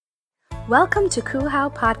Welcome to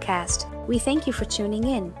Kuhau Podcast. We thank you for tuning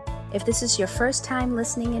in. If this is your first time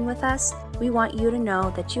listening in with us, we want you to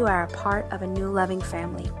know that you are a part of a new loving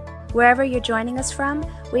family. Wherever you're joining us from,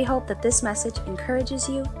 we hope that this message encourages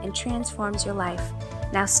you and transforms your life.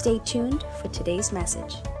 Now stay tuned for today's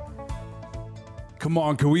message. Come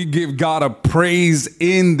on, can we give God a praise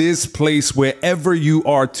in this place wherever you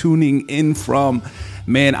are tuning in from?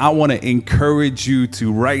 Man, I want to encourage you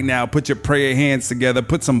to right now put your prayer hands together,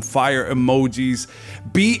 put some fire emojis,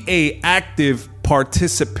 be an active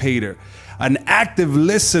participator, an active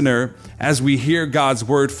listener as we hear God's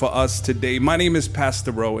word for us today. My name is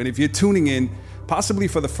Pastor Rowe, and if you're tuning in, possibly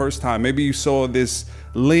for the first time, maybe you saw this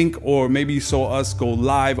link or maybe you saw us go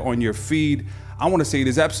live on your feed, I want to say it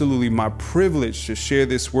is absolutely my privilege to share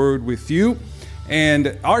this word with you.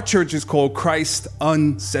 And our church is called Christ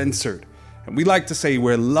Uncensored. And we like to say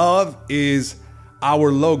where love is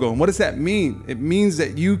our logo. And what does that mean? It means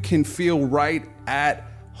that you can feel right at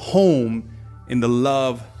home in the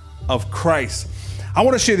love of Christ. I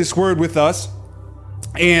want to share this word with us.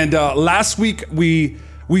 And last week we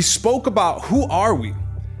spoke about who are we?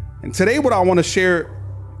 And today what I want to share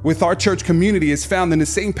with our church community is found in the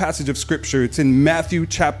same passage of scripture. It's in Matthew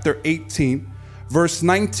chapter 18, verse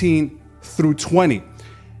 19 through 20.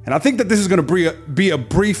 And I think that this is going to be a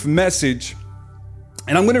brief message.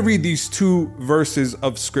 And I'm going to read these two verses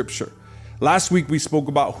of scripture. Last week we spoke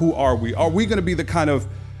about who are we? Are we going to be the kind of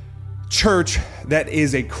church that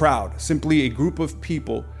is a crowd, simply a group of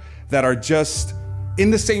people that are just in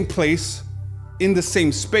the same place, in the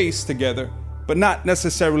same space together, but not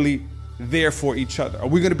necessarily there for each other? Are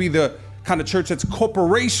we going to be the kind of church that's a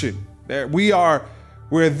corporation, that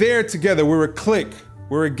we're there together, we're a clique,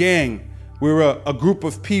 we're a gang, we're a group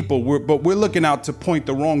of people, but we're looking out to point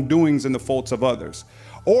the wrongdoings and the faults of others?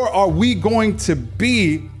 Or are we going to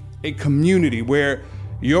be a community where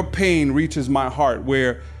your pain reaches my heart,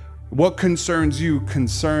 where what concerns you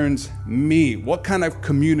concerns me? What kind of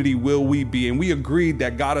community will we be? And we agreed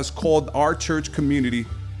that God has called our church community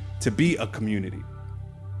to be a community.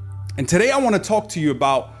 And today I want to talk to you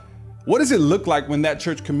about what does it look like when that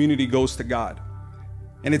church community goes to God?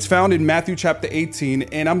 And it's found in Matthew chapter 18.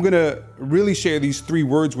 And I'm going to really share these three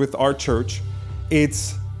words with our church.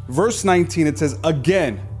 It's verse 19. It says,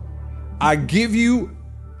 "Again, I give you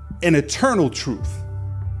an eternal truth.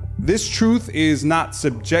 This truth is not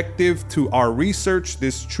subjective to our research.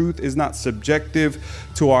 This truth is not subjective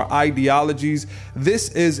to our ideologies. This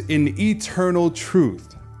is an eternal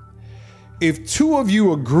truth. If two of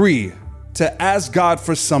you agree to ask God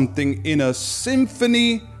for something in a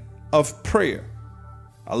symphony of prayer,"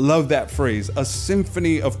 I love that phrase, a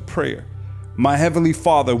symphony of prayer, "my heavenly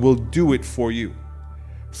Father will do it for you.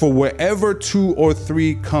 For wherever two or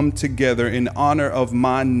three come together in honor of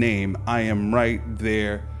my name, I am right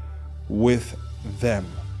there with them."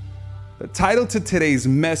 The title to today's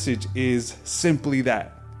message is simply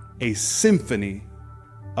that, a symphony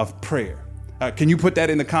of prayer. Can you put that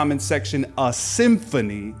in the comment section? A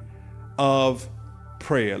symphony of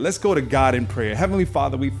prayer. Let's go to God in prayer. Heavenly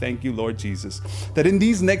Father, we thank you, Lord Jesus, that in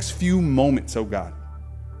these next few moments, oh God,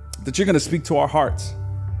 that you're going to speak to our hearts.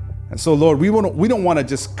 And so, Lord, we don't want to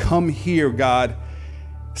just come here, God,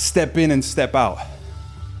 step in and step out.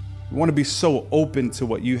 We want to be so open to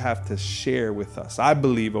what you have to share with us. I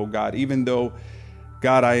believe, oh God, even though,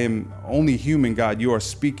 God, I am only human, God, you are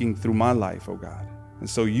speaking through my life, oh God. And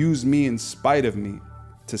so use me in spite of me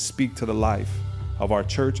to speak to the life of our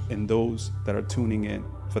church and those that are tuning in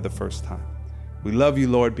for the first time. We love you,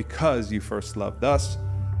 Lord, because you first loved us.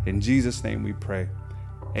 In Jesus' name we pray.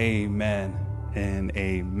 Amen and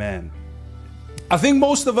amen. I think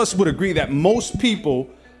most of us would agree that most people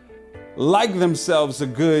like themselves a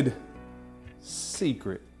good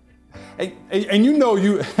secret. And you know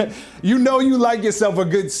you like yourself a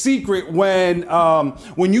good secret when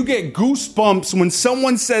you get goosebumps when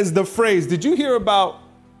someone says the phrase, "Did you hear about?"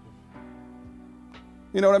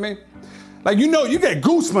 You know what I mean? Like, you get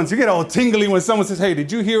goosebumps. You get all tingly when someone says, "Hey,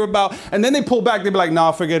 did you hear about?" And then they pull back. They be like,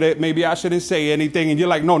 "Nah, forget it. Maybe I shouldn't say anything." And you're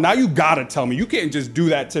like, "No, now you gotta tell me. You can't just do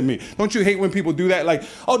that to me." Don't you hate when people do that? Like,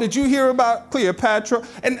 "Oh, did you hear about Cleopatra?"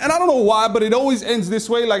 And I don't know why, but it always ends this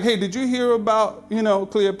way. Like, "Hey, did you hear about,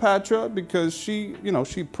 Cleopatra? Because she's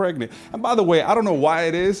pregnant." And by the way, I don't know why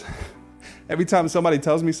it is. Every time somebody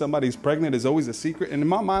tells me somebody's pregnant, it's always a secret. And in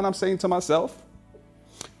my mind, I'm saying to myself,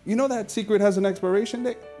 that secret has an expiration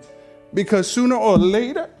date. Because sooner or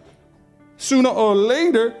later,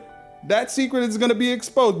 that secret is going to be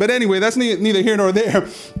exposed. But anyway, that's neither here nor there.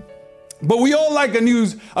 But we all like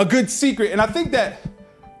a good secret. And I think that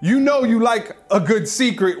you like a good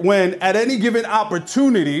secret when at any given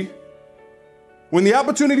opportunity, When the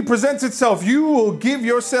opportunity presents itself, you will give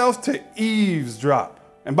yourself to eavesdrop.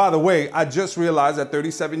 And by the way, I just realized at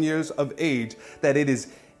 37 years of age that it is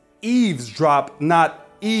eavesdrop, not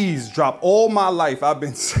eavesdrop. All my life I've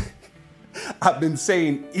been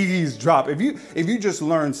saying eavesdrop. If you just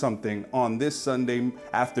learned something on this Sunday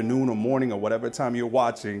afternoon or morning or whatever time you're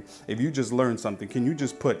watching, if you just learned something, can you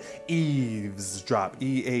just put eavesdrop,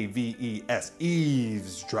 E-A-V-E-S,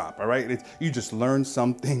 eavesdrop, all right? You just learned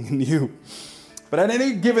something new. But at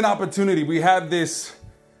any given opportunity, we have this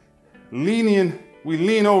we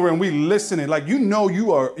lean over and we listen. Like,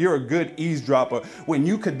 you're a good eavesdropper when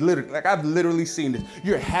you could I've literally seen this.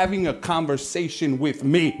 You're having a conversation with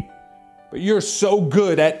me, but you're so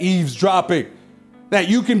good at eavesdropping that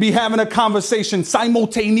you can be having a conversation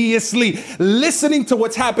simultaneously, listening to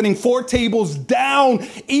what's happening 4 tables down,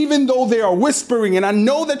 even though they are whispering. And I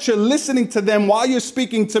know that you're listening to them while you're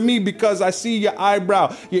speaking to me because I see your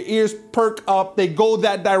eyebrow, your ears perk up. They go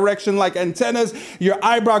that direction like antennas. Your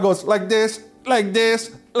eyebrow goes like this, like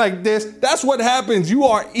this, like this. That's what happens. You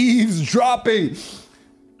are eavesdropping.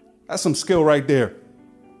 That's some skill right there.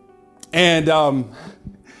 And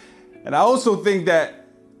I also think that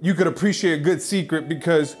you could appreciate a good secret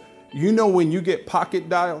because when you get pocket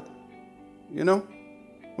dialed,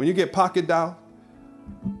 when you get pocket dialed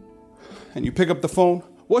and you pick up the phone,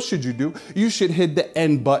 what should you do? You should hit the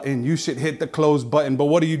end button. You should hit the close button. But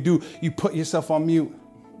what do? You put yourself on mute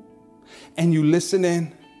and you listen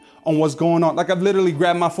in on what's going on. Like, I've literally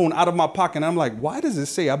grabbed my phone out of my pocket and I'm like, why does it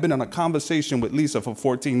say I've been on a conversation with Lisa for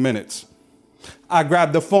 14 minutes? I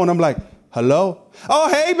grabbed the phone. I'm like, hello? Oh,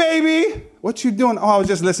 hey, baby. What you doing? Oh, I was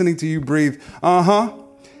just listening to you breathe.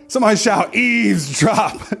 Somebody shout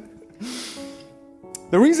eavesdrop.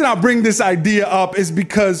 The reason I bring this idea up is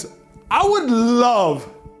because I would love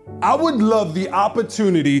the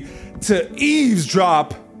opportunity to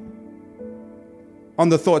eavesdrop on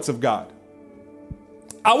the thoughts of God.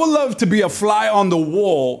 I would love to be a fly on the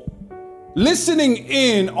wall, listening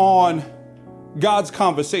in on God's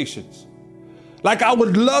conversations. Like, I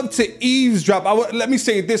would love to eavesdrop. Let me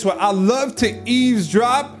say it this way. I love to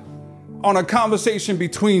eavesdrop on a conversation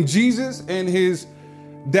between Jesus and his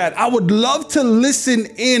dad. I would love to listen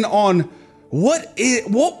in on what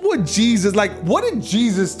did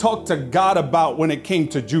Jesus talk to God about when it came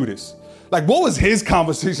to Judas? Like, what was his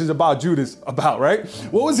conversations about Judas about, right?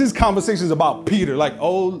 What was his conversations about Peter? Like,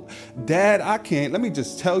 oh, Dad, let me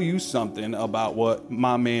just tell you something about what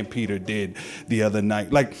my man Peter did the other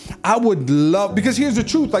night. Like, I would love, because here's the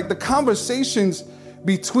truth, like, the conversations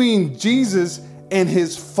between Jesus and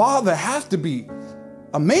his father have to be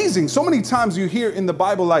amazing. So many times you hear in the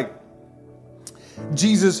Bible, like,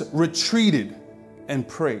 Jesus retreated and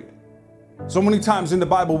prayed. So many times in the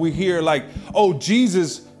Bible we hear like, oh,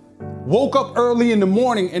 Jesus woke up early in the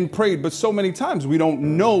morning and prayed, but so many times we don't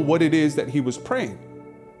know what it is that he was praying.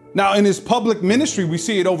 Now, in his public ministry, we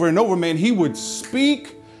see it over and over, man. He would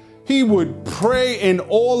speak, he would pray, and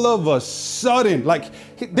all of a sudden, like,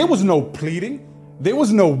 there was no pleading, there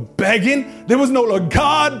was no begging, there was no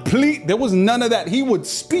God, please. There was none of that. He would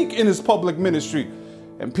speak in his public ministry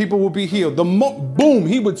and people would be healed. Boom,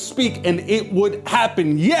 he would speak and it would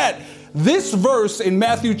happen. Yet, this verse in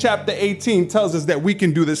Matthew chapter 18 tells us that we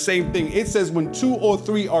can do the same thing. It says when 2 or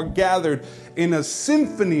 3 are gathered in a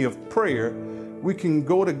symphony of prayer, we can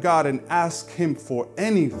go to God and ask him for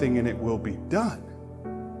anything and it will be done.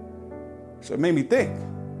 So it made me think,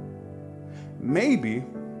 maybe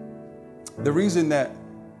the reason that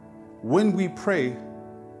when we pray,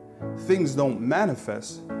 things don't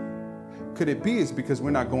manifest, could it be is because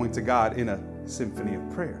we're not going to God in a symphony of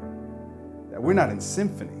prayer? That we're not in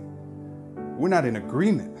symphony. We're not in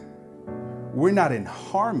agreement. We're not in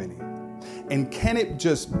harmony. And can it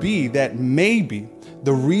just be that maybe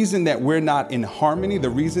the reason that we're not in harmony, the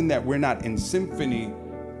reason that we're not in symphony,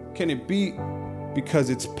 can it be because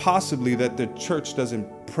it's possibly that the church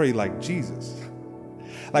doesn't pray like Jesus?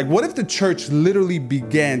 Like, what if the church literally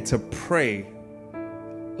began to pray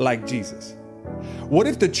like Jesus? What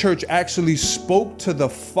if the church actually spoke to the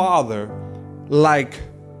Father like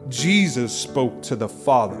Jesus spoke to the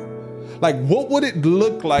Father? Like, what would it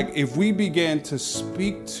look like if we began to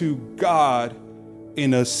speak to God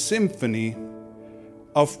in a symphony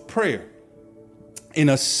of prayer? In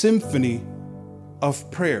a symphony of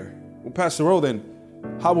prayer. Well, Pastor Rowe, then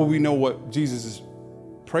how will we know what Jesus'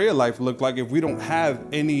 prayer life looked like if we don't have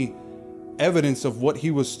any evidence of what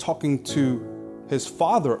he was talking to his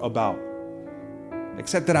Father about?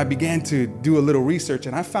 Except that I began to do a little research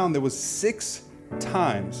and I found there was 6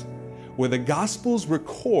 times where the Gospels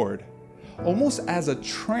record almost as a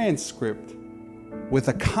transcript with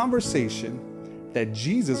a conversation that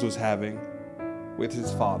Jesus was having with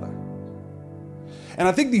his Father. And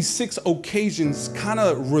I think these 6 occasions kind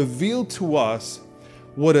of reveal to us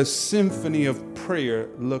what a symphony of prayer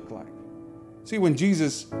looked like. See, when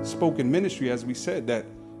Jesus spoke in ministry, as we said, that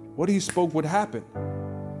what he spoke would happen.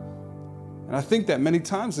 And I think that many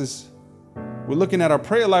times we're looking at our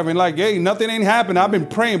prayer life and like, hey, nothing ain't happened. I've been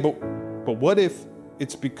praying, but what if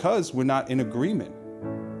it's because we're not in agreement?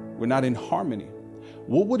 We're not in harmony.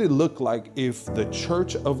 What would it look like if the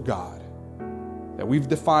church of God that we've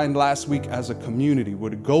defined last week as a community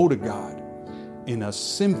would go to God in a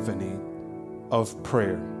symphony of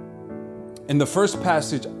prayer? And the first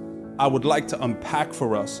passage I would like to unpack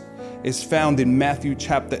for us is found in Matthew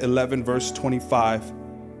chapter 11, verse 25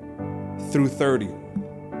 through 30.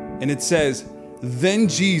 And it says, "Then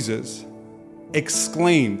Jesus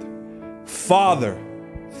exclaimed, 'Father,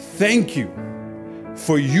 thank you,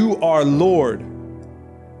 for you are Lord,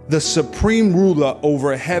 the supreme ruler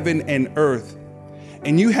over heaven and earth,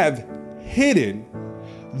 and you have hidden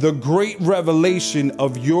the great revelation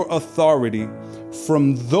of your authority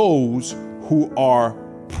from those who are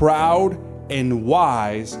proud and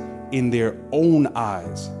wise in their own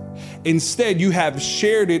eyes. Instead, you have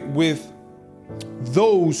shared it with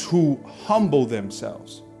those who humble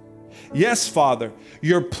themselves. Yes, Father,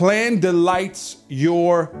 your plan delights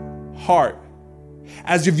your heart.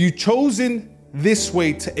 As if you've chosen this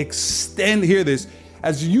way to extend, hear this,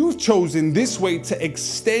 as you've chosen this way to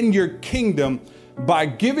extend your kingdom by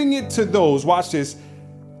giving it to those, watch this,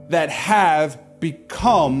 that have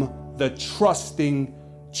become the trusting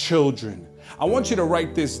children.'" I want you to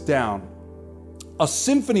write this down. A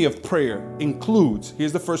symphony of prayer includes,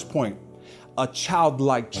 here's the first point, a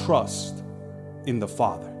childlike trust in the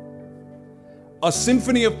Father. A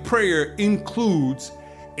symphony of prayer includes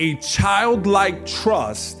a childlike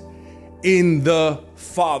trust in the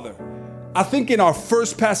Father. I think in our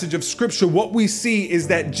first passage of scripture, what we see is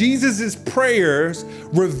that Jesus' prayers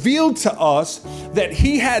revealed to us that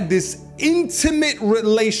he had this intimate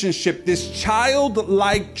relationship, this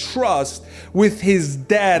childlike trust with his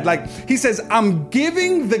dad. Like he says, I'm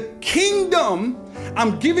giving the kingdom,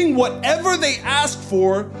 I'm giving whatever they ask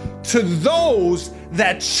for to those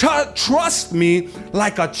that trust me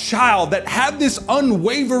like a child, that have this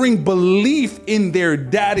unwavering belief in their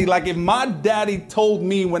daddy. Like if my daddy told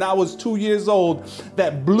me when I was 2 years old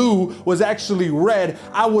that blue was actually red,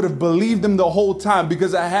 I would have believed him the whole time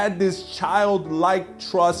because I had this childlike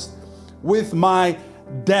trust with my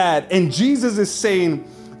dad. And Jesus is saying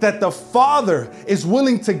that the Father is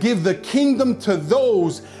willing to give the kingdom to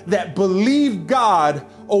those that believe God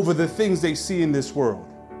over the things they see in this world.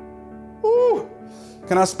 Ooh.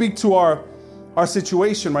 Can I speak to our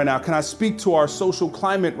situation right now? Can I speak to our social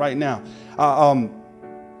climate right now? I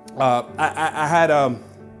had a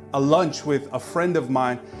lunch with a friend of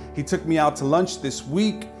mine. He took me out to lunch this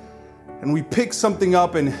week, and we picked something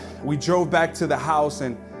up and we drove back to the house,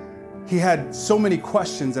 and he had so many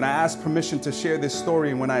questions, and I asked permission to share this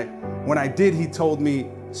story. And when I did, he told me,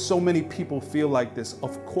 so many people feel like this.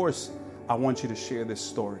 Of course, I want you to share this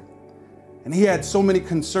story. And he had so many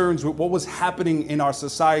concerns with what was happening in our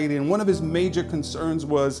society. And one of his major concerns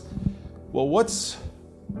was, well,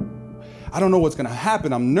 I don't know what's going to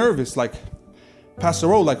happen. I'm nervous. Like,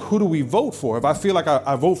 Pastor O, like, who do we vote for? If I feel like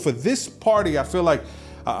I vote for this party, I feel like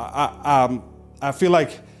I feel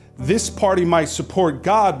like this party might support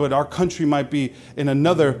God, but our country might be in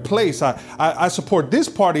another place. I support this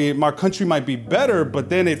party, my country might be better, but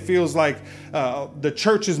then it feels like the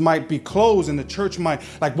churches might be closed and the church might,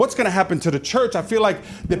 like, what's going to happen to the church? I feel like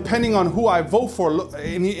depending on who I vote for,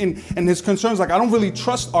 and his concerns, like, I don't really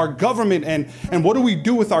trust our government, and what do we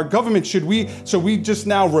do with our government? Should we just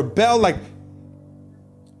now rebel? Like,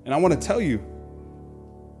 and I want to tell you,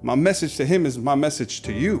 my message to him is my message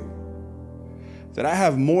to you. That I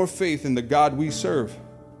have more faith in the God we serve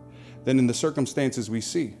than in the circumstances we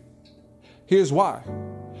see. Here's why.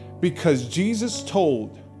 Because Jesus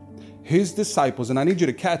told his disciples, and I need you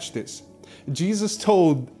to catch this. Jesus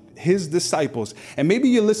told his disciples, and maybe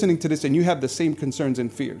you're listening to this and you have the same concerns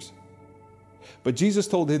and fears. But Jesus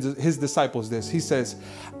told his disciples this. He says,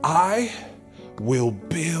 I will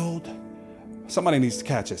build, somebody needs to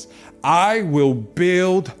catch this. I will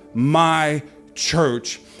build my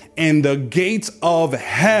church, and the gates of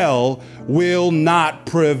hell will not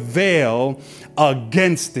prevail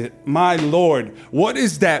against it. My Lord, what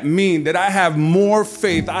does that mean? That I have more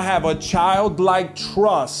faith. I have a childlike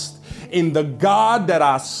trust in the God that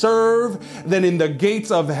I serve than in the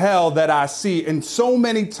gates of hell that I see. And so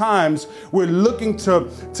many times we're looking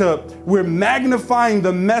we're magnifying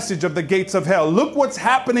the message of the gates of hell. Look what's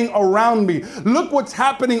happening around me. Look what's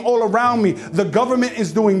happening all around me. The government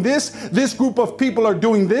is doing this. This group of people are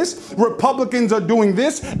doing this. Republicans are doing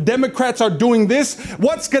this. Democrats are doing this.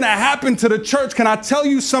 What's going to happen to the church? Can I tell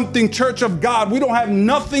you something, Church of God? We don't have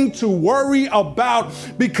nothing to worry about,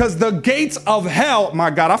 because the gates of hell, my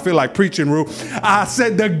God, I feel like preaching, Rue. I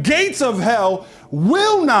said the gates of hell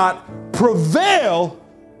will not prevail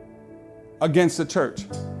against the church.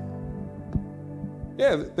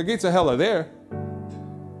 Yeah, the gates of hell are there,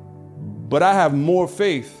 but I have more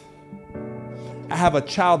faith. I have a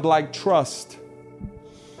childlike trust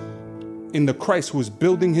in the Christ who is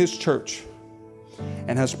building his church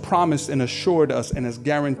and has promised and assured us and has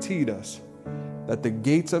guaranteed us that the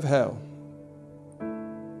gates of hell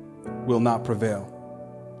will not prevail.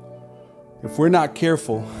 If we're not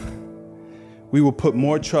careful, we will put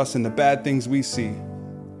more trust in the bad things we see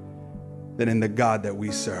than in the God that we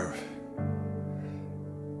serve.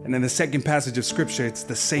 And in the second passage of scripture, it's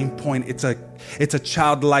the same point. It's a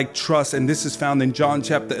childlike trust. And this is found in John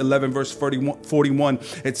chapter 11, verse 41.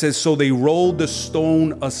 It says, so they rolled the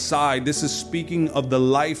stone aside. This is speaking of the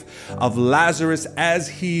life of Lazarus as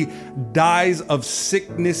he dies of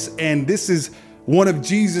sickness. And this is one of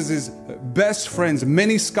Jesus's best friends.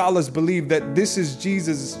 Many scholars believe that this is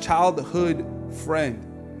Jesus' childhood friend.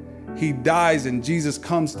 He dies and Jesus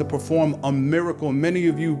comes to perform a miracle. Many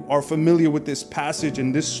of you are familiar with this passage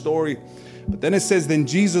and this story. But then it says, then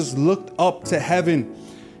Jesus looked up to heaven.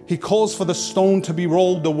 He calls for the stone to be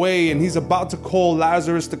rolled away, and he's about to call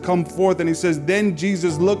Lazarus to come forth. And he says, then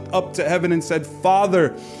Jesus looked up to heaven and said,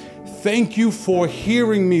 Father, thank you for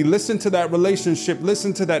hearing me. Listen to that relationship.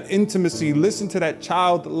 Listen to that intimacy. Listen to that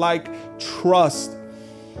childlike trust.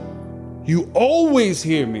 You always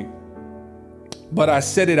hear me. But I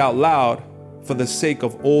said it out loud for the sake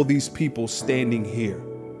of all these people standing here,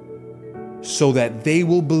 so that they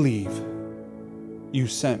will believe you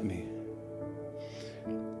sent me.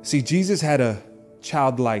 See, Jesus had a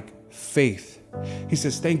childlike faith. He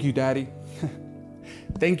says, thank you, Daddy.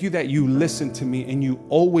 Thank you that you listen to me, and you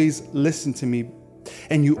always listen to me,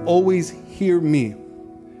 and you always hear me.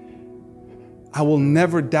 I will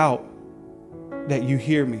never doubt that you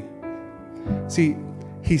hear me. See,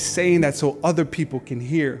 he's saying that so other people can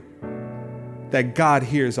hear that God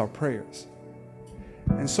hears our prayers.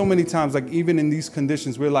 And so many times, like even in these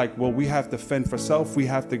conditions, we're like, well, we have to fend for self. We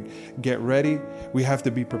have to get ready. We have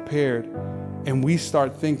to be prepared. And we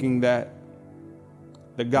start thinking that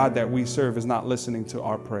the God that we serve is not listening to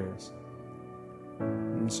our prayers.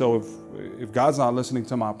 And so if God's not listening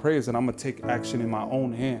to my prayers, then I'm going to take action in my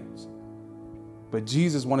own hands. But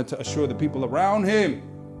Jesus wanted to assure the people around him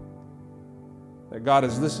that God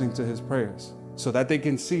is listening to his prayers, so that they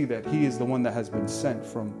can see that he is the one that has been sent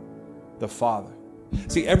from the Father.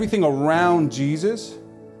 See, everything around Jesus,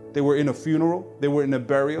 they were in a funeral, they were in a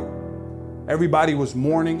burial. Everybody was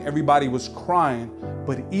mourning, everybody was crying.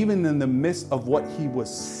 But even in the midst of what he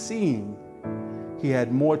was seeing, he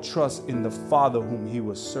had more trust in the Father whom he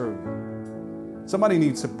was serving. Somebody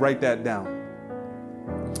needs to write that down.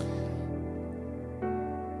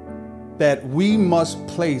 That we must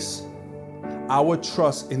place our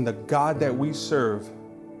trust in the God that we serve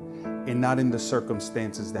and not in the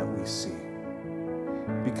circumstances that we see.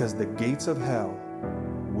 Because the gates of hell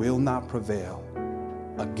will not prevail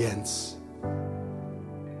against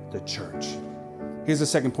the church. Here's the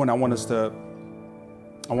second point I want us to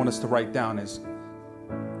write down is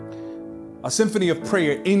a symphony of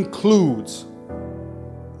prayer includes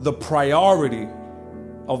the priority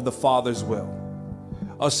of the Father's will.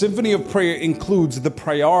 A symphony of prayer includes the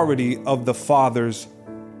priority of the Father's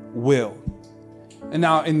will. And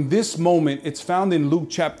now in this moment, it's found in Luke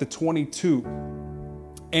chapter 22.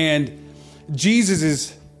 And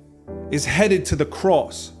Jesus is headed to the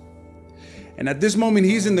cross. And at this moment,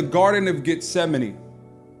 he's in the Garden of Gethsemane.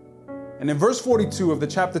 And in verse 42 of the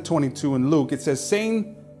chapter 22 in Luke, it says,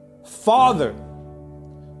 saying, Father,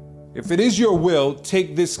 if it is your will,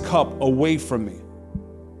 take this cup away from me.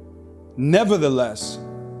 Nevertheless,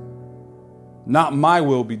 not my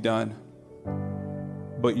will be done,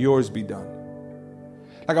 but yours be done.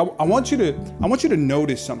 Like I want you to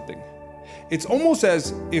notice something. It's almost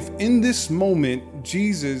as if in this moment,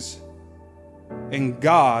 Jesus and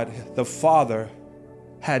God, the Father,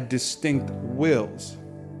 had distinct wills.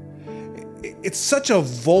 It's such a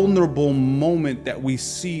vulnerable moment that we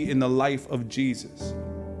see in the life of Jesus.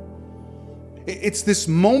 It's this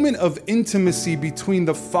moment of intimacy between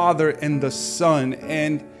the Father and the Son.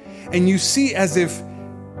 And you see as if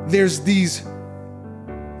there's these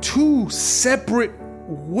two separate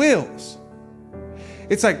wills.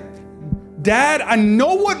 It's like, Dad, I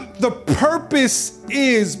know what the purpose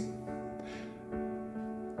is,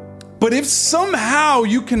 but if somehow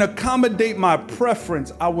you can accommodate my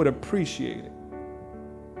preference, I would appreciate it.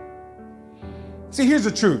 See, here's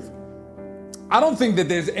the truth. I don't think that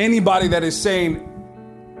there's anybody that is saying,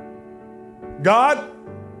 God,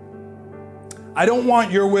 I don't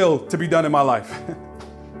want your will to be done in my life.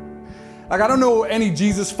 Like, I don't know any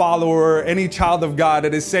Jesus follower, any child of God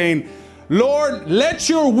that is saying, Lord, let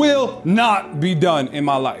your will not be done in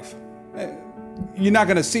my life. You're not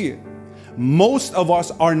going to see it. Most of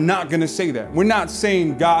us are not going to say that. We're not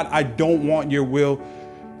saying, God, I don't want your will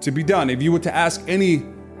to be done. If you were to ask any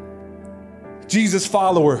Jesus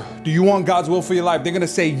follower, do you want God's will for your life? They're going to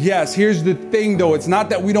say yes. Here's the thing, though. It's not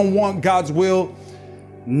that we don't want God's will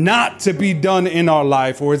not to be done in our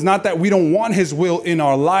life, or it's not that we don't want his will in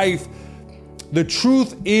our life. The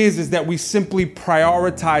truth is that we simply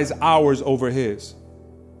prioritize ours over his.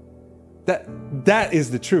 That is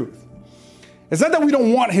the truth. It's not that we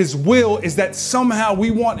don't want his will, it's that somehow we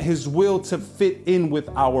want his will to fit in with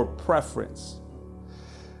our preference.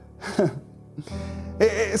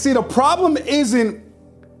 See, the problem isn't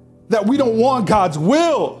that we don't want God's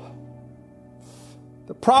will.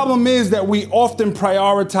 The problem is that we often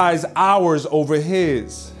prioritize ours over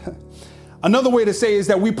his. Another way to say is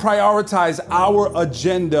that we prioritize our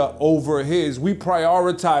agenda over his. We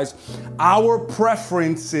prioritize our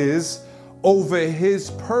preferences over his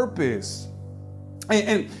purpose.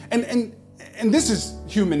 And this is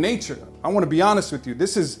human nature. I want to be honest with you.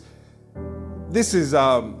 This is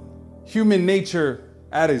human nature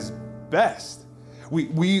at its best.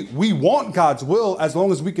 We want God's will as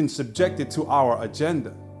long as we can subject it to our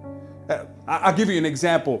agenda. I'll give you an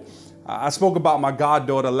example. I spoke about my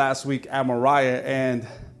goddaughter last week, Amariah, and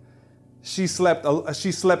she slept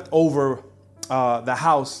over the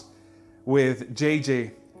house with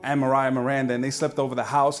JJ, Amariah, Miranda, and they slept over the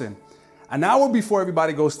house. And an hour before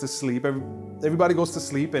everybody goes to sleep, and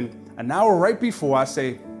an hour right before, I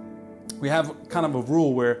say, we have kind of a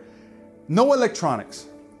rule where no electronics.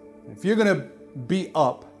 If you're going to be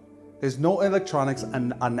up, there's no electronics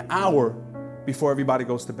an hour before everybody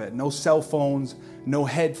goes to bed. No cell phones, no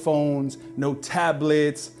headphones, no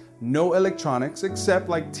tablets, no electronics, except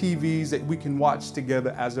like TVs that we can watch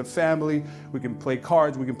together as a family. We can play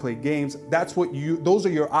cards, we can play games. Those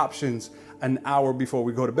are your options an hour before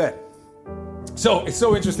we go to bed. So it's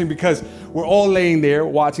so interesting because we're all laying there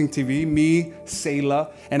watching TV. Me,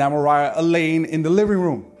 Selah, and Amariah are laying in the living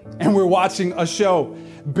room and we're watching a show.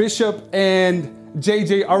 Bishop and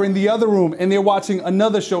JJ are in the other room and they're watching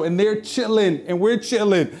another show and they're chilling and we're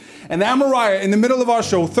chilling. And Amariah, in the middle of our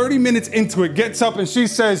show, 30 minutes into it, gets up and she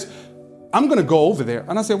says, I'm going to go over there.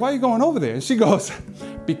 And I said, why are you going over there? And she goes,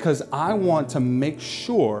 because I want to make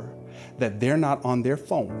sure that they're not on their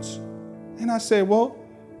phones. And I said, well,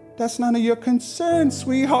 that's none of your concern,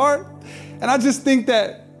 sweetheart. And I just think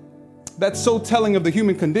that that's so telling of the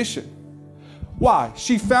human condition. Why?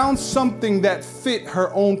 She found something that fit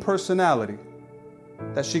her own personality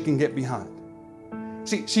that she can get behind.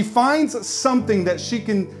 She finds something that she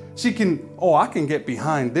can, I can get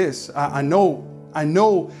behind this. I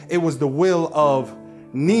know it was the will of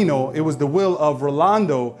Nino, it was the will of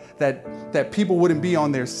Rolando that people wouldn't be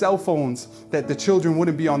on their cell phones, that the children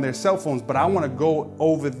wouldn't be on their cell phones, but I want to go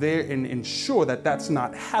over there and ensure that that's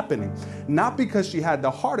not happening. Not because she had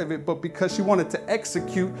the heart of it, but because she wanted to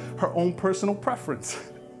execute her own personal preference.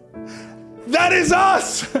 That is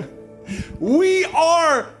us. We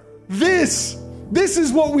are this. This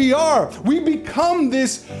is what we are. We become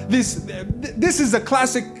this. This is a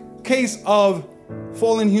classic case of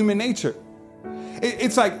fallen human nature.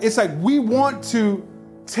 It's like we want to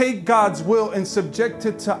take God's will and subject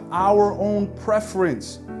it to our own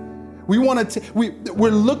preference.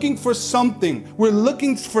 We're looking for something. We're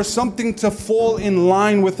looking for something to fall in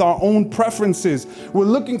line with our own preferences. We're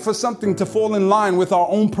looking for something to fall in line with our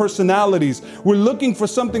own personalities. We're looking for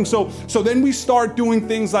something. So then we start doing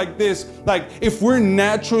things like this. Like if we're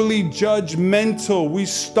naturally judgmental, we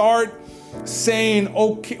start saying,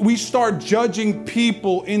 okay, we start judging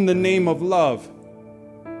people in the name of love.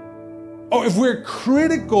 Oh, if we're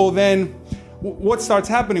critical, then what starts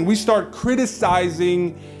happening? We start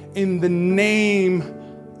criticizing in the name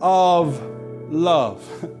of love.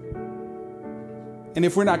 And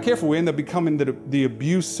if we're not careful, we end up becoming the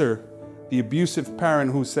abuser, the abusive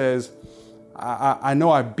parent who says, I know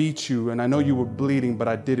I beat you and I know you were bleeding, but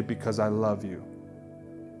I did it because I love you.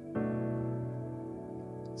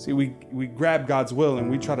 See, we grab God's will and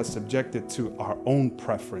we try to subject it to our own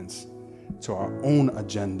preference to our own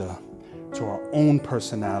agenda, to our own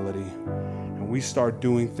personality. And we start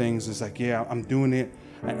doing things, it's like, yeah, I'm doing it.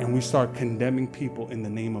 And we start condemning people in the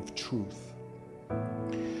name of truth.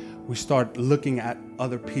 We start looking at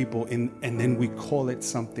other people and then we call it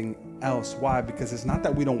something else. Why? Because it's not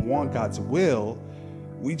that we don't want God's will.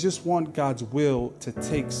 We just want God's will to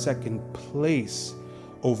take second place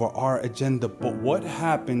over our agenda. But what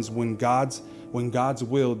happens when God's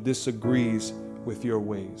will disagrees with your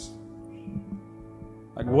ways?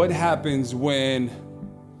 Like, what happens when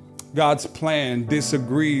God's plan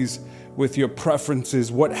disagrees with your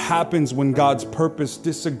preferences? What happens when God's purpose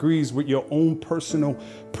disagrees with your own personal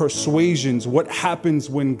persuasions? What happens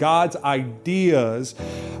when God's ideas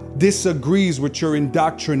disagrees with your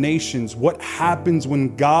indoctrinations? What happens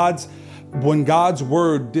when God's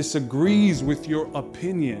word disagrees with your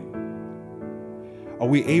opinion? Are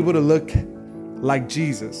we able to look like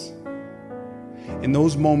Jesus in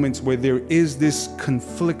those moments where there is this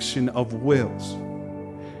confliction of wills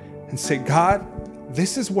and say, God,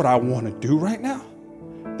 this is what I want to do right now.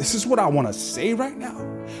 This is what I want to say right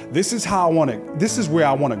now. This is where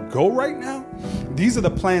I want to go right now. These are the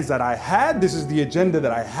plans that I had. This is the agenda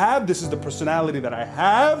that I have. This is the personality that I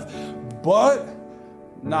have, but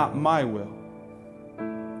not my will.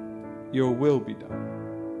 Your will be done.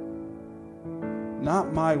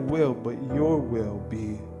 Not my will, but your will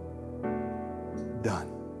be done.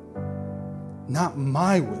 Not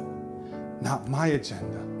my will, not my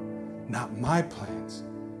agenda, not my plans,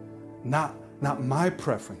 not my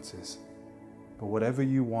preferences, but whatever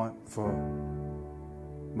you want for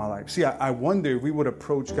my life. See, I wonder if we would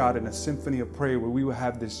approach God in a symphony of prayer where we would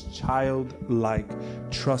have this childlike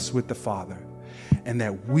trust with the Father, and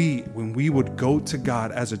that when we would go to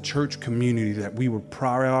God as a church community, that we would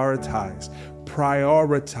prioritize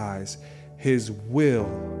His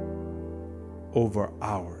will over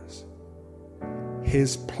ours,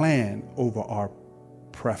 His plan over our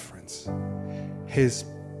preference, His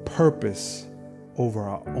purpose over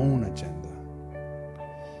our own agenda.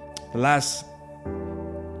 The last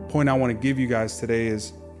point I want to give you guys today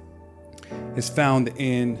is found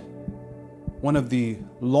in one of the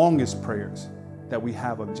longest prayers that we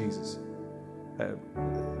have of Jesus.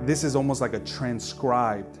 This is almost like a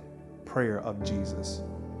transcribed prayer of Jesus.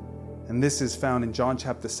 And this is found in John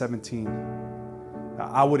chapter 17.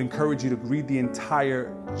 I would encourage you to read the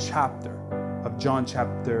entire chapter of John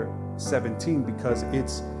chapter 17 because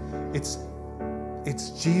it's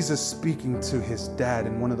Jesus speaking to his dad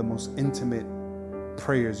in one of the most intimate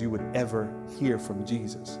prayers you would ever hear from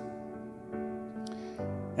Jesus.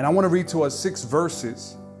 And I want to read to us 6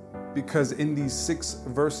 verses because in these 6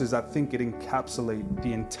 verses, I think it encapsulates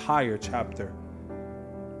the entire chapter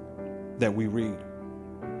that we read.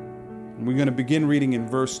 And we're going to begin reading in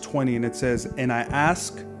verse 20, and it says, "And I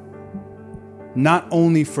ask not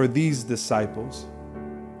only for these disciples,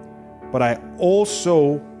 but I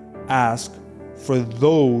also ask for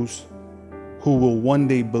those who will one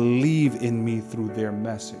day believe in me through their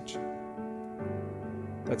message."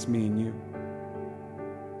 That's me and you.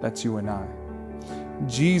 That's you and I.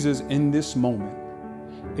 Jesus in this moment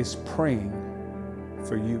is praying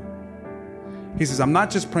for you. He says, I'm not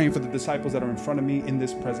just praying for the disciples that are in front of me in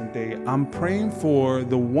this present day. I'm praying for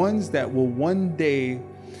the ones that will one day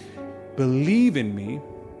believe in me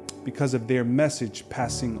because of their message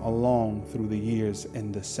passing along through the years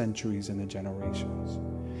and the centuries and the generations.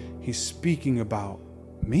 He's speaking about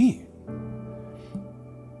me.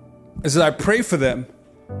 It says, I pray for them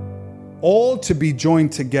all to be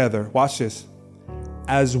joined together. Watch this.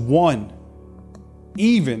 As one.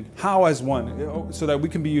 Even. How as one? So that we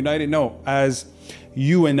can be united? No. As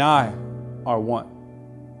you and I are one.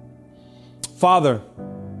 Father,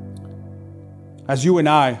 as you and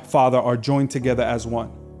I, Father, are joined together as one,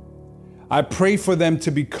 I pray for them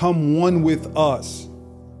to become one with us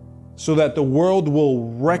so that the world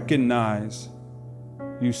will recognize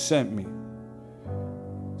you sent me.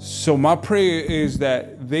 So my prayer is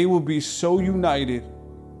that they will be so united,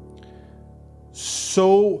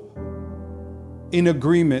 so in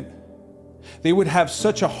agreement, they would have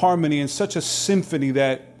such a harmony and such a symphony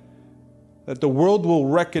that the world will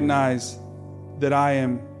recognize that I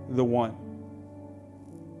am the one.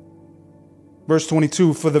 Verse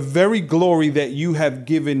 22, for the very glory that you have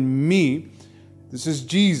given me, this is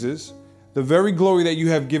Jesus, the very glory that you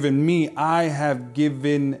have given me, I have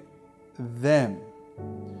given them.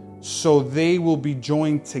 So they will be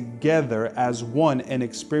joined together as one and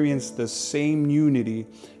experience the same unity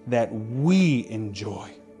that we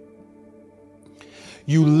enjoy.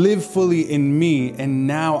 You live fully in me, and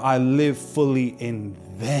now I live fully in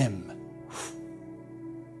them.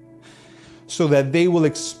 So that they will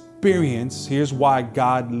experience, here's why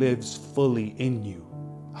God lives fully in you.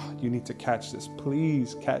 Oh, you need to catch this.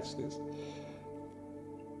 Please catch this.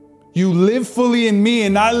 You live fully in me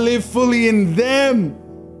and I live fully in them,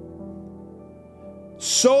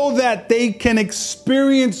 so that they can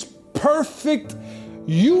experience perfect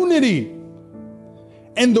unity.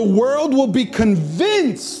 And the world will be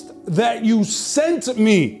convinced that you sent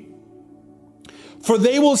me. For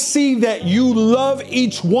they will see that you love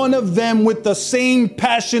each one of them with the same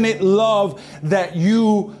passionate love that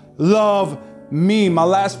you love me. My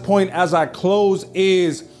last point as I close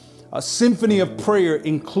is a symphony of prayer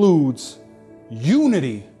includes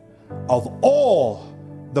unity of all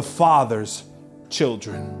the Father's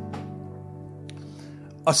children.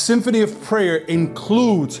 A symphony of prayer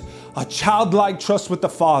includes a childlike trust with the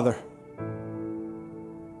Father.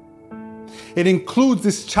 It includes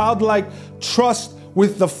this childlike trust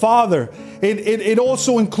with the Father. It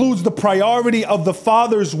also includes the priority of the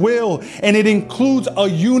Father's will, and it includes a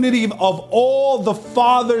unity of all the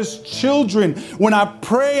Father's children. When I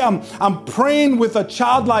pray, I'm praying with a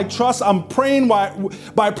childlike trust. I'm praying by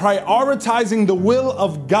prioritizing the will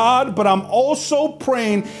of God, but I'm also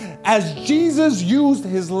praying as Jesus used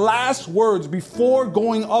his last words before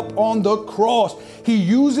going up on the cross. He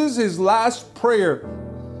uses his last prayer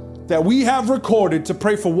that we have recorded to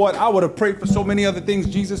pray for what? I would have prayed for so many other things.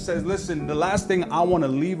 Jesus says, listen, the last thing I want to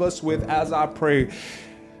leave us with as I pray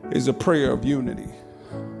is a prayer of unity.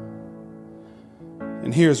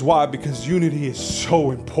 And here's why, because unity is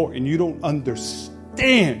so important. You don't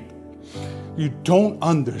understand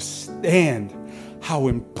how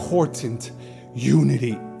important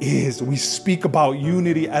unity is. We speak about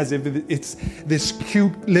unity as if it's this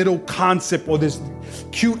cute little concept or this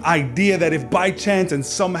cute idea that if by chance and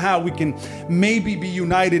somehow we can maybe be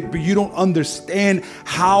united, but you don't understand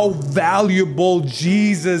how valuable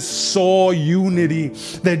Jesus saw unity.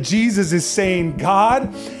 That Jesus is saying,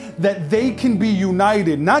 God, that they can be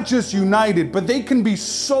united, not just united, but they can be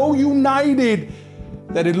so united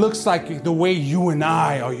that it looks like the way you and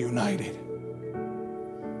I are united.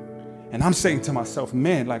 And I'm saying to myself,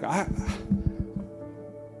 man, like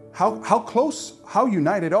how close, how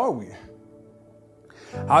united are we?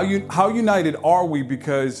 How united are we?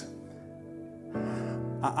 Because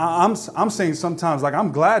I'm saying sometimes, like,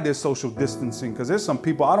 I'm glad there's social distancing, because there's some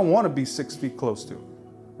people I don't want to be 6 feet close to.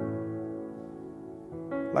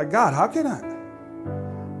 Like, God, how can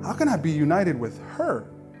I be united with her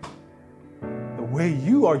the way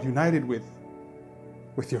you are united with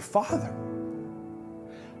your Father?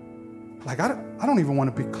 Like, I don't even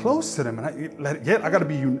want to be close to them. And yet I got to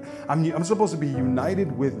be, I'm supposed to be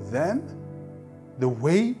united with them the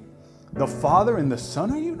way the Father and the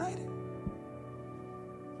Son are united.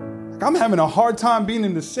 Like, I'm having a hard time being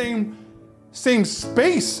in the same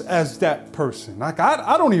space as that person. Like,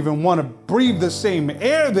 I don't even want to breathe the same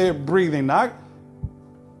air they're breathing. What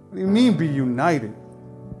do you mean be united?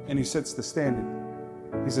 And he sets the standard.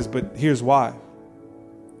 He says, but here's why.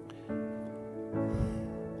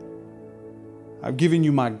 I've given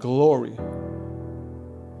you my glory.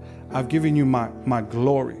 I've given you my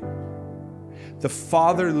glory. The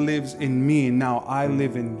Father lives in me, and now I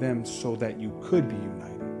live in them so that you could be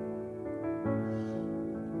united.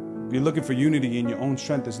 If you're looking for unity in your own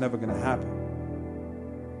strength, it's never going to happen.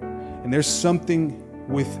 And there's something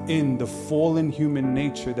within the fallen human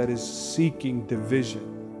nature that is seeking division.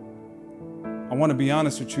 I want to be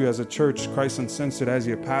honest with you, as a church, Christ Uncensored, as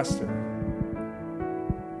your pastor,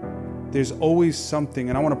 there's always something,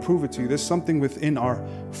 and I want to prove it to you, there's something within our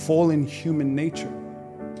fallen human nature,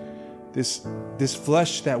 this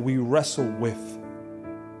flesh that we wrestle with.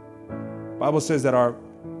 The Bible says that our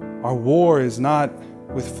war is not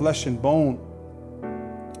with flesh and bone,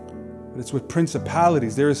 but it's with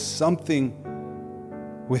principalities. There is something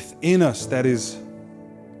within us that is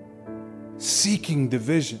seeking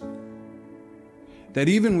division. That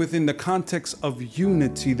even within the context of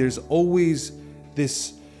unity, there's always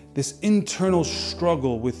this internal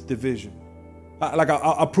struggle with division.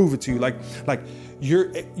 I'll prove it to you. Like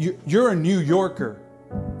you're a New Yorker.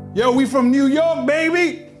 Yo, we from New York,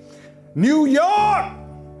 baby. New York.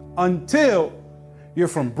 Until you're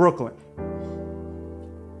from Brooklyn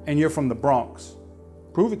and you're from the Bronx.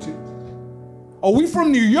 Prove it to you. Oh, we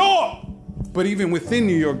from New York. But even within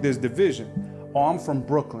New York, there's division. Oh, I'm from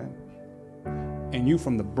Brooklyn and you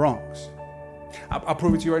from the Bronx. I'll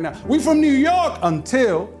prove it to you right now. We from New York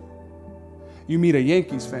until you meet a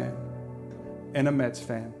Yankees fan and a Mets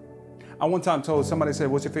fan. I one time told somebody, said,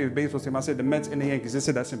 what's your favorite baseball team? I said, the Mets and the Yankees. They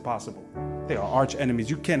said, that's impossible. They are arch enemies.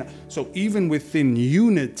 You cannot. So even within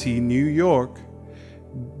unity, New York,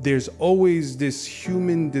 there's always this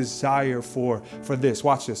human desire for this.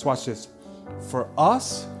 Watch this. For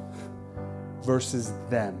us versus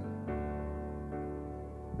them.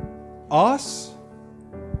 Us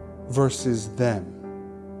versus them.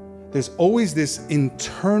 There's always this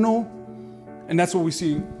internal, and that's what we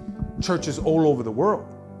see churches all over the world.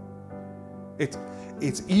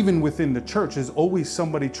 It's even within the church. There's always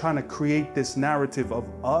somebody trying to create this narrative of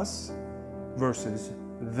us versus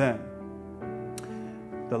them.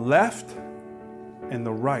 The left and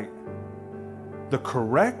the right. The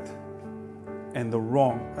correct and the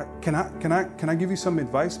wrong. Can I give you some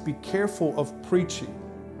advice? Be careful of preaching.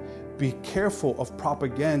 Be careful of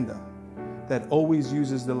propaganda that always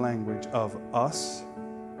uses the language of us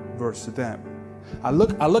versus them. I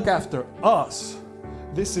look after us.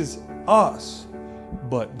 This is us.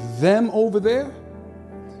 But them over there,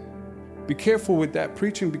 be careful with that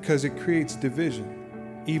preaching because it creates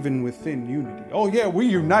division, even within unity. Oh yeah, we're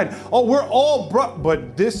united. Oh, we're all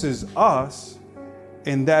but this is us,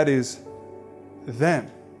 and that is them.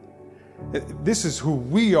 This is who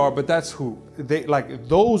we are, but that's who they like.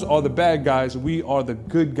 Those are the bad guys. We are the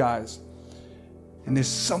good guys. And there's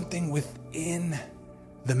something within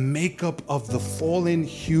the makeup of the fallen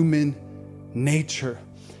human nature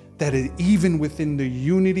that is even within the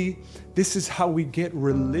unity. This is how we get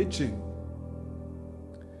religion.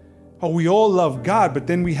 Oh, we all love God, but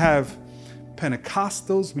then we have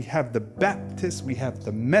Pentecostals, we have the Baptists, we have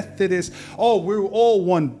the Methodists. Oh, we're all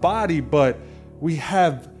one body, but we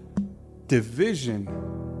have division,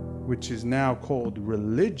 which is now called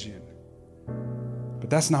religion.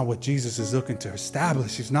 But that's not what Jesus is looking to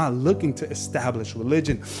establish. He's not looking to establish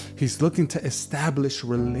religion. He's looking to establish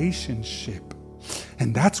relationship.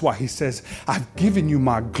 And that's why he says, I've given you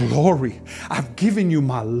my glory. I've given you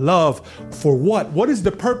my love. For what? What is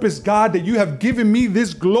the purpose, God, that you have given me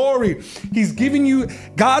this glory? He's giving you,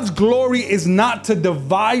 God's glory is not to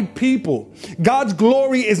divide people. God's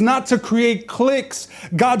glory is not to create cliques.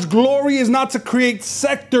 God's glory is not to create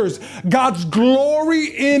sectors. God's glory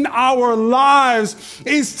in our lives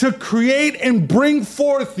is to create and bring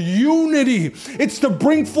forth unity. It's to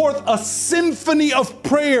bring forth a symphony of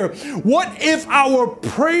prayer. What if our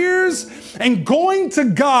prayers and going to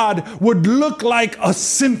God would look like a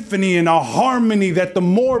symphony and a harmony, that the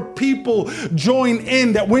more people join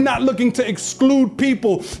in, that we're not looking to exclude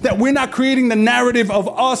people, that we're not creating the narrative of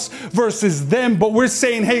us versus them, but we're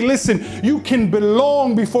saying, hey, listen, you can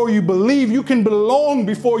belong before you believe. You can belong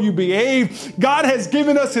before you behave. God has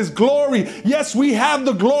given us his glory. Yes, we have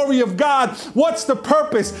the glory of God. What's the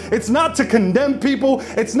purpose? It's not to condemn people.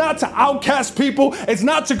 It's not to outcast people. It's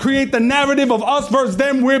not to create the narrative of us versus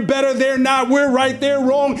them. We're better, they're not. We're right, they're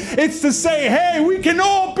wrong. It's to say, hey, we can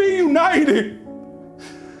all be united.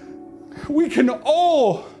 We can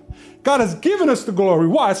all. God has given us the glory.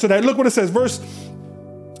 Why? So that, look what it says. Verse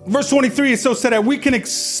 23 is so that we can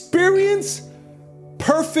experience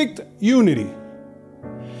perfect unity.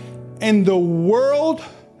 And the world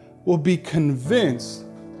will be convinced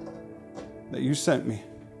that you sent me.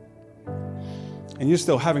 And you're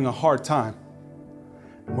still having a hard time.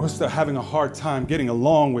 We're still having a hard time getting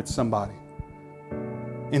along with somebody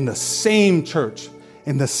in the same church,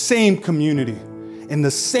 in the same community, in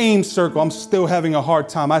the same circle. I'm still having a hard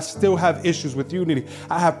time. I still have issues with unity.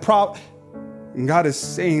 I have problems. And God is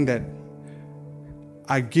saying that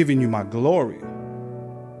I've given you my glory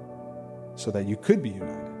so that you could be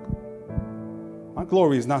united. My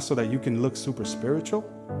glory is not so that you can look super spiritual.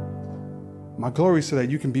 My glory is so that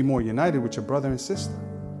you can be more united with your brother and sister.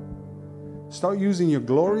 Start using your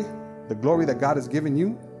glory, the glory that God has given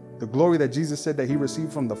you, the glory that Jesus said that he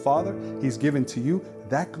received from the Father, he's given to you.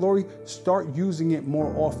 That glory, start using it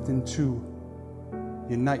more often to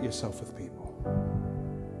unite yourself with people,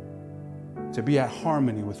 to be at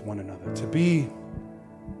harmony with one another, to be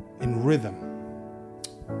in rhythm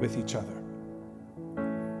with each other.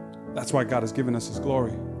 That's why God has given us his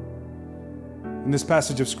glory. In this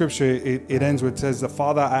passage of scripture, it ends where it says, the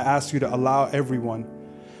Father, I ask you to allow everyone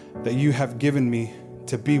that you have given me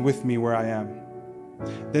to be with me where I am.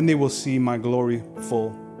 Then they will see my glory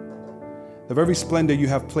full. The very splendor you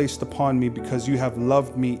have placed upon me because you have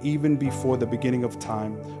loved me even before the beginning of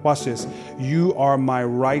time. Watch this. You are my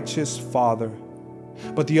righteous Father.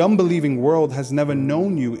 But the unbelieving world has never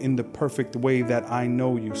known you in the perfect way that I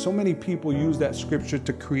know you. So many people use that scripture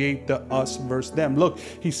to create the us versus them. Look,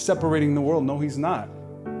 he's separating the world. No, he's not.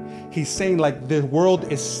 He's saying like the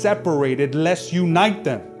world is separated. Let's unite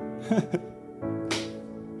them.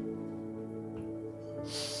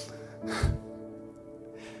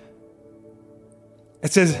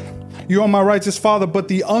 It says, You are my righteous Father, but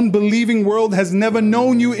the unbelieving world has never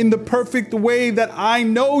known you in the perfect way that I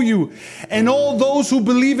know you. And all those who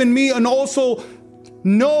believe in me and also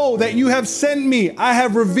know that you have sent me, I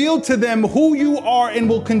have revealed to them who you are and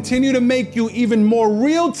will continue to make you even more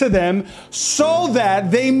real to them so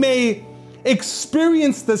that they may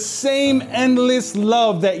experience the same endless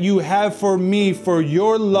love that you have for me, for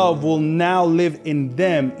your love will now live in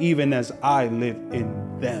them even as I live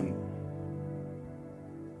in them.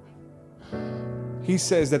 He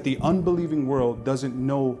says that the unbelieving world doesn't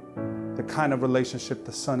know the kind of relationship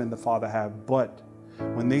the Son and the Father have, but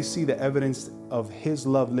when they see the evidence of his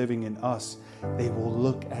love living in us, they will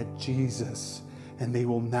look at Jesus and they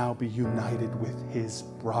will now be united with his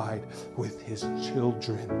bride, with his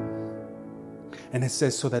children. And it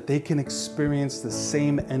says, so that they can experience the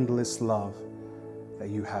same endless love that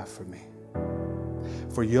you have for me.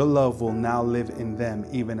 For your love will now live in them,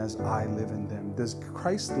 even as I live in them. Does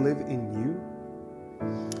Christ live in you?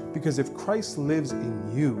 Because if Christ lives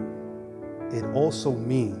in you, it also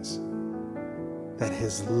means that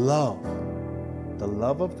his love, the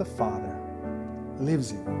love of the Father, lives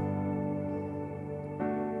in you.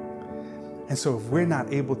 And so if we're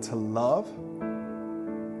not able to love,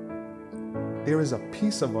 there is a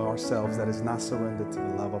piece of ourselves that is not surrendered to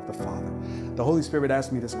the love of the Father. The Holy Spirit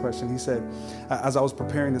asked me this question. He said, as I was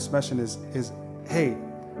preparing this message, hey,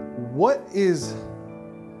 what's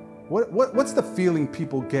the feeling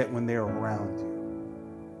people get when they're around you?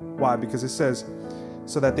 Why? Because it says,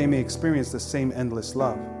 so that they may experience the same endless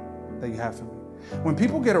love that you have for me. When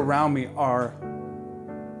people get around me,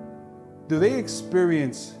 do they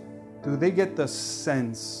get the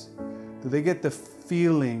sense, do they get the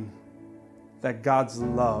feeling that God's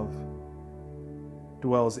love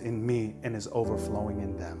dwells in me and is overflowing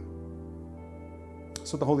in them?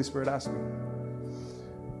 That's what the Holy Spirit asked me.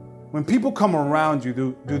 When people come around you,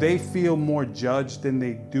 do they feel more judged than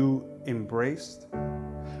they do embraced?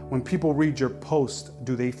 When people read your post,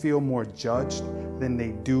 do they feel more judged than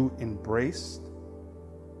they do embraced?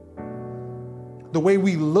 The way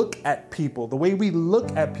we look at people,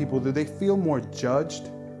 do they feel more judged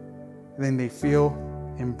than they feel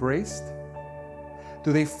embraced?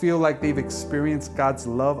 Do they feel like they've experienced God's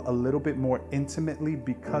love a little bit more intimately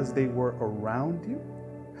because they were around you?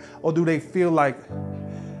 Or do they feel like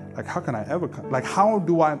how can I ever come? Like, how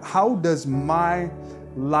does my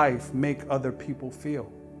life make other people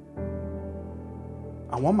feel?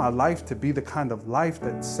 I want my life to be the kind of life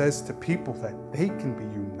that says to people that they can be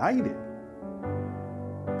united.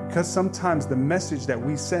 Because sometimes the message that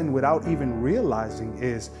we send without even realizing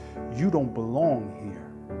is, you don't belong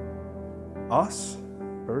here. Us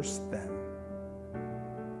versus them.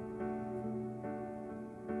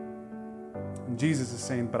 And Jesus is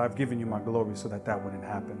saying, but I've given you my glory so that wouldn't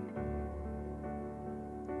happen.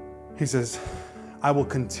 He says, I will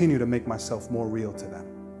continue to make myself more real to them.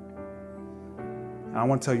 And I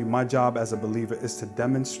want to tell you, my job as a believer is to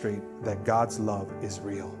demonstrate that God's love is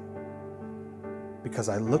real. Because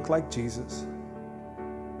I look like Jesus,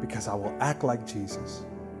 because I will act like Jesus,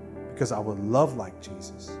 because I will love like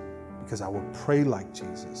Jesus, because I will pray like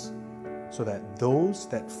Jesus, so that those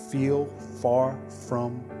that feel far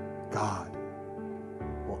from God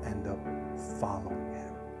will end up following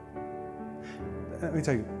him. Let me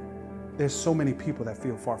tell you, there's so many people that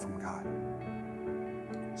feel far from God.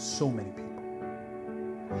 So many people.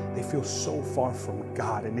 They feel so far from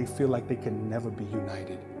God and they feel like they can never be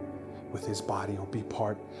united with his body or be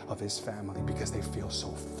part of his family because they feel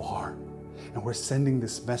so far. And we're sending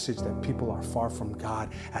this message that people are far from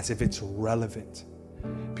God as if it's relevant,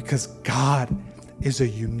 because God is a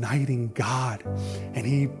uniting God, and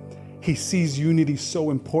he sees unity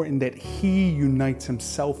so important that he unites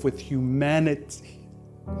himself with humanity.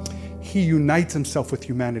 He unites himself with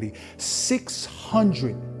humanity.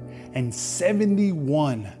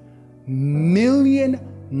 671 million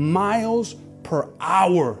miles per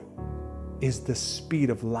hour is the speed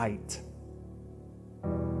of light.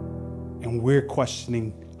 And we're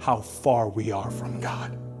questioning how far we are from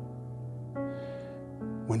God.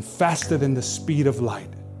 When faster than the speed of light,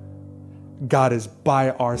 God is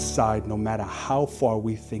by our side no matter how far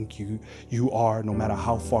we think you are, no matter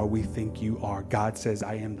how far we think you are. God says,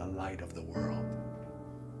 I am the light of the world.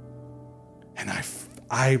 And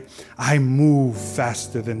I move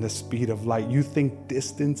faster than the speed of light. You think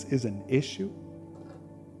distance is an issue?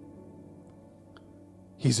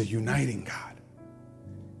 He's a uniting God.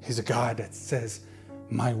 He's a God that says,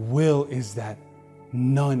 my will is that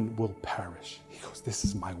none will perish. He goes, this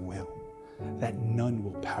is my will, that none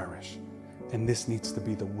will perish. And this needs to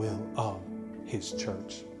be the will of his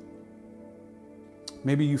church.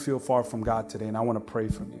 Maybe you feel far from God today, and I want to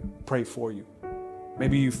pray for you.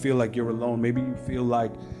 Maybe you feel like you're alone. Maybe you feel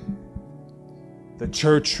like the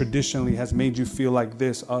church traditionally has made you feel like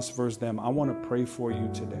this, us versus them. I want to pray for you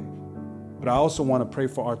today. But I also want to pray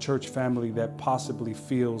for our church family that possibly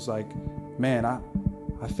feels like, man, I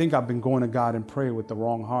think I've been going to God in prayer with the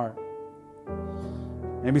wrong heart.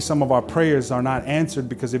 Maybe some of our prayers are not answered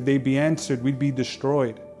because if they be answered, we'd be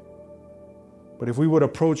destroyed. But if we would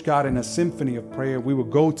approach God in a symphony of prayer, we would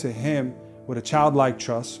go to Him with a childlike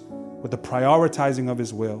trust, with the prioritizing of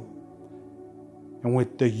His will, and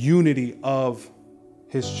with the unity of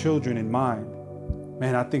His children in mind.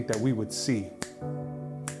 Man, I think that we would see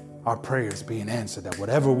our prayers being answered, that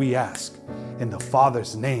whatever we ask in the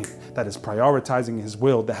Father's name, that is prioritizing His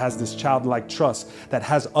will, that has this childlike trust, that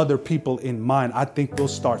has other people in mind, I think we'll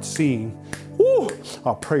start seeing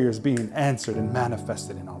our prayers being answered and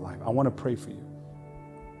manifested in our life. I want to pray for you.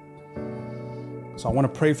 So I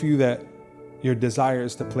want to pray for you that your desire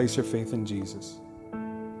is to place your faith in Jesus.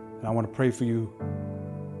 And I want to pray for you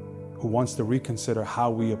who wants to reconsider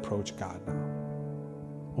how we approach God now.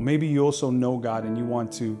 Or maybe you also know God and you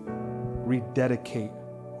want to rededicate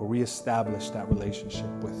or reestablish that relationship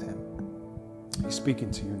with Him. He's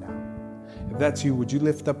speaking to you now. If that's you, would you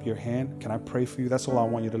lift up your hand? Can I pray for you? That's all I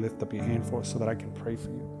want you to lift up your hand for, so that I can pray for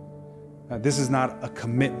you. Now, this is not a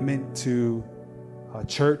commitment to a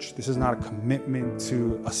church. This is not a commitment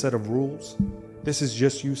to a set of rules. This is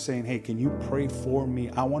just you saying, hey, can you pray for me?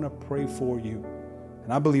 I want to pray for you.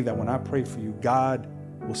 And I believe that when I pray for you, God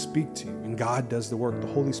will speak to you and God does the work. The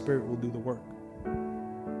Holy Spirit will do the work.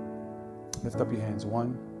 Lift up your hands.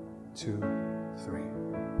 1, 2, 3.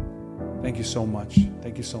 Thank you so much.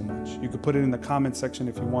 Thank you so much. You could put it in the comment section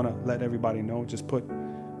if you want to let everybody know. Just put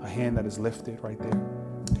a hand that is lifted right there.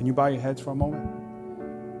 Can you bow your heads for a moment?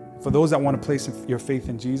 For those that want to place your faith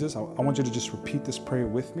in Jesus, I want you to just repeat this prayer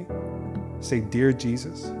with me. Say, Dear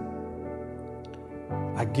Jesus,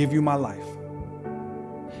 I give you my life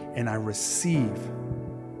and I receive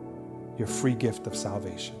your free gift of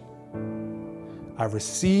salvation. I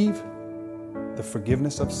receive the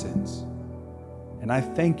forgiveness of sins, and I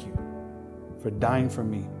thank you for dying for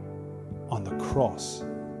me on the cross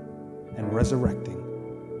and resurrecting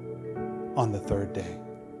on the third day.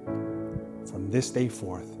 From this day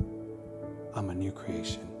forth, I'm a new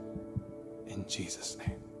creation. In Jesus'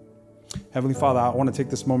 name. Heavenly Father, I want to take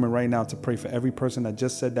this moment right now to pray for every person that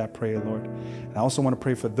just said that prayer, Lord. And I also want to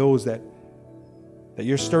pray for those that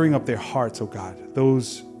you're stirring up their hearts, oh God.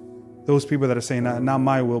 Those people that are saying, not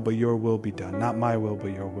my will, but your will be done. Not my will,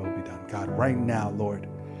 but your will be done. God, right now, Lord,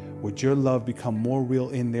 would your love become more real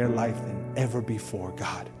in their life than ever before,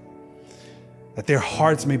 God. That their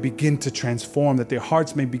hearts may begin to transform, that their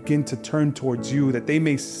hearts may begin to turn towards you, that they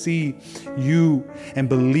may see you and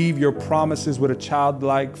believe your promises with a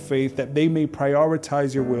childlike faith, that they may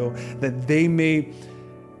prioritize your will, that they may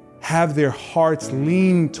have their hearts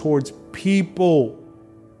lean towards people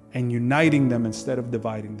and uniting them instead of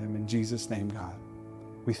dividing them. In Jesus' name, God,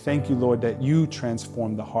 we thank you, Lord, that you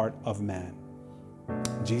transform the heart of man.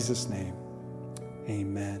 In Jesus' name,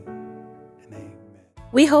 amen and amen.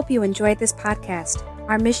 We hope you enjoyed this podcast.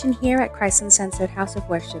 Our mission here at Christ Uncensored House of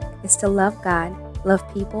Worship is to love God, love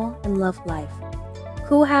people, and love life.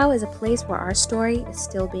 Cool How is a place where our story is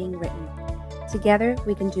still being written. Together,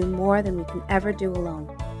 we can do more than we can ever do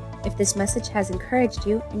alone. If this message has encouraged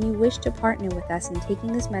you and you wish to partner with us in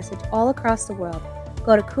taking this message all across the world,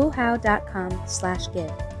 go to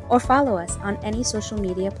coolhow.com/give or follow us on any social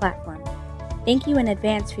media platform. Thank you in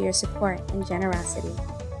advance for your support and generosity.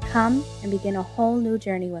 Come and begin a whole new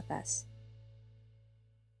journey with us.